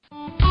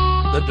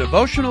The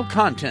devotional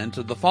content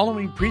of the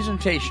following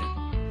presentation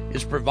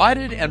is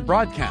provided and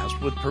broadcast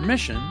with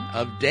permission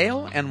of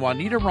Dale and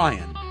Juanita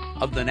Ryan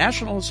of the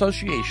National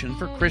Association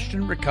for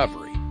Christian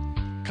Recovery.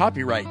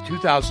 Copyright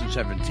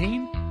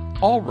 2017,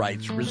 all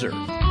rights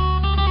reserved.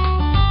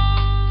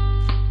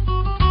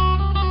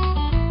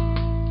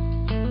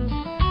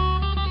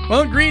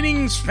 Well,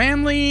 greetings,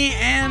 family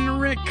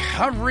and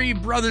recovery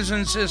brothers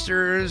and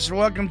sisters.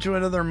 Welcome to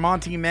another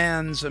Monty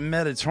Man's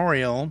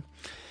Meditorial.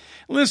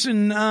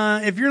 Listen,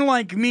 if you're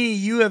like me,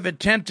 you have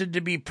attempted to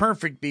be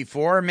perfect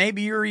before.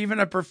 Maybe you're even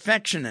a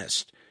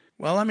perfectionist.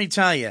 Well, let me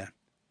tell you,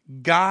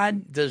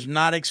 God does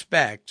not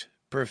expect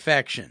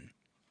perfection.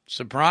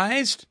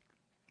 Surprised?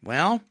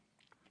 Well,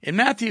 in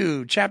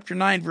Matthew chapter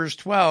 9, verse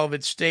 12,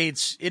 it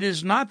states, "It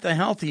is not the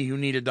healthy who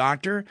need a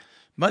doctor,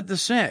 but the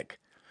sick.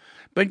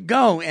 But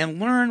go and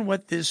learn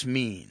what this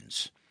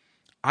means.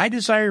 I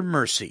desire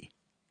mercy,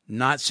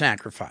 not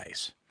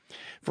sacrifice.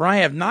 For I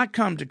have not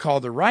come to call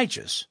the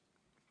righteous,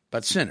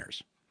 but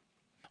sinners."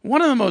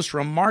 One of the most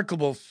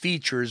remarkable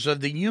features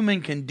of the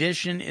human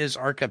condition is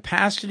our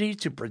capacity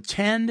to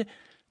pretend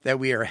that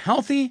we are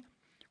healthy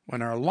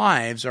when our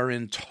lives are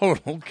in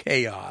total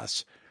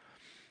chaos.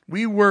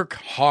 We work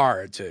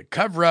hard to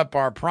cover up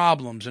our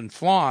problems and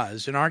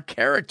flaws in our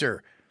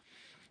character.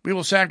 We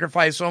will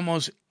sacrifice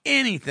almost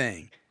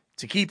anything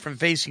to keep from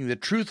facing the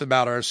truth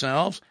about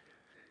ourselves.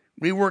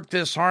 We work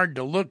this hard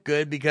to look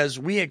good because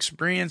we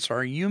experience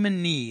our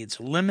human needs,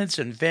 limits,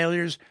 and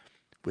failures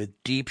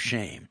with deep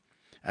shame.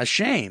 A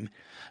shame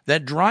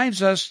that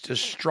drives us to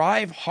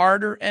strive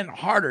harder and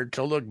harder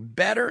to look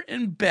better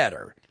and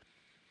better.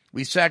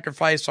 We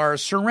sacrifice our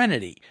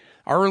serenity,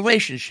 our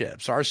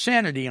relationships, our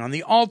sanity on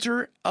the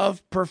altar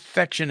of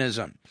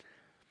perfectionism.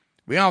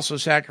 We also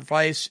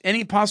sacrifice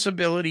any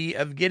possibility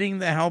of getting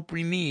the help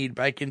we need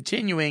by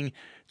continuing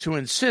to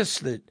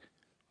insist that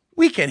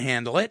we can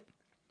handle it.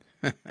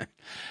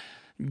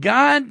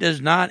 God does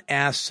not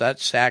ask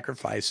such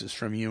sacrifices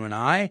from you and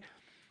I.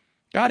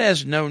 God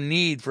has no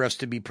need for us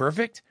to be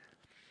perfect.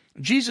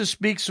 Jesus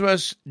speaks to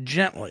us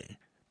gently,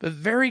 but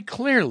very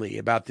clearly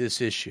about this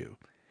issue.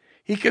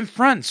 He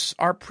confronts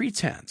our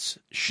pretense,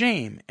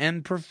 shame,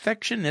 and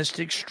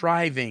perfectionistic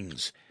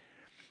strivings.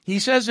 He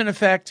says, in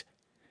effect,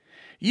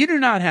 you do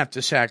not have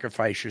to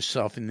sacrifice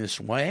yourself in this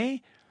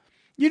way.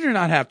 You do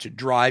not have to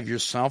drive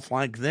yourself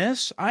like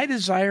this. I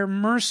desire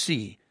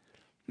mercy,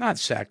 not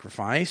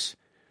sacrifice.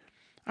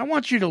 I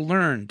want you to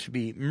learn to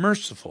be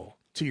merciful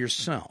to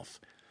yourself.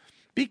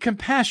 Be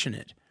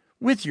compassionate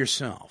with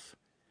yourself.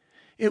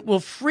 It will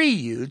free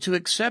you to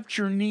accept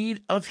your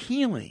need of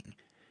healing.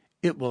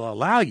 It will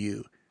allow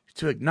you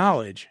to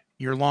acknowledge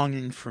your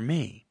longing for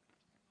me.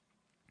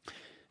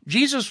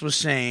 Jesus was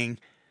saying,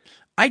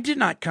 I did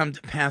not come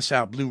to pass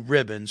out blue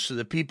ribbons to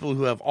the people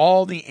who have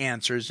all the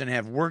answers and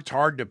have worked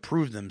hard to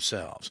prove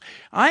themselves.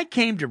 I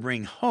came to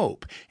bring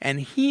hope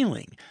and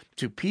healing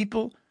to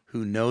people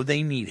who know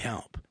they need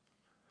help.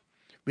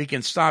 We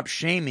can stop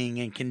shaming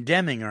and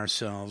condemning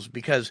ourselves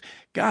because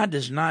God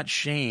does not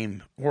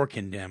shame or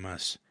condemn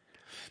us.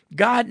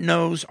 God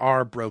knows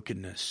our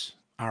brokenness,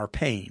 our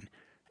pain,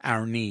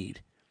 our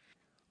need.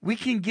 We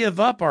can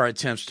give up our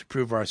attempts to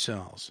prove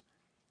ourselves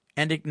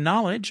and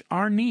acknowledge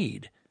our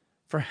need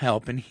for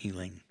help and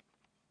healing.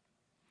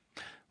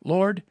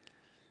 Lord,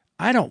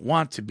 I don't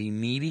want to be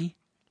needy.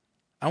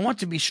 I want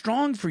to be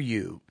strong for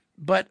you,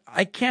 but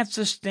I can't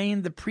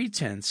sustain the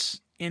pretense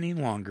any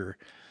longer.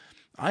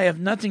 I have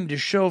nothing to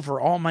show for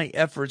all my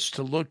efforts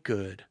to look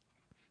good.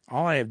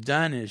 All I have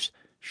done is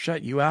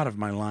shut you out of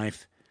my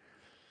life.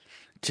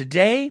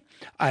 Today,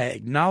 I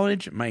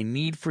acknowledge my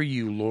need for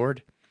you,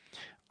 Lord.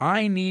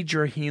 I need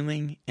your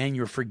healing and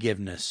your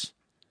forgiveness.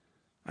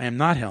 I am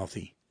not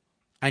healthy.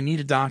 I need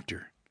a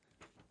doctor.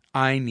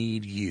 I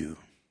need you.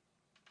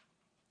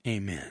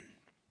 Amen.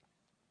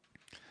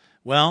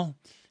 Well,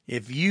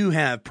 if you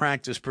have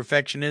practiced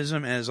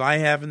perfectionism as I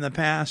have in the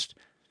past,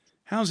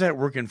 how's that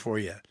working for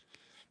you?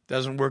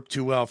 Doesn't work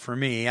too well for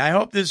me. I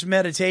hope this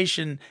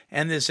meditation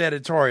and this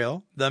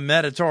editorial, the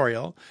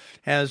Meditorial,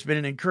 has been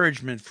an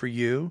encouragement for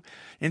you.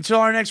 Until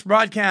our next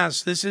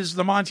broadcast, this is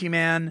the Monty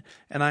Man,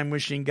 and I'm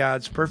wishing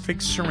God's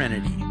perfect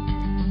serenity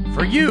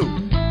for you.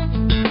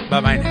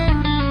 Bye-bye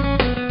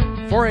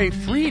now. For a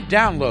free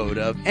download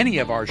of any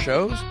of our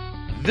shows,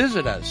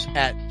 visit us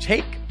at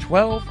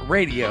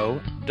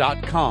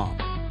take12radio.com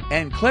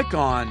and click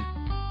on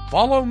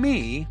Follow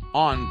Me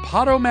on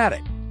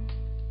Podomatic.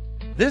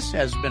 This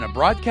has been a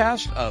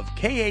broadcast of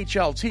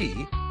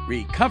KHLT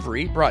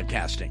Recovery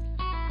Broadcasting.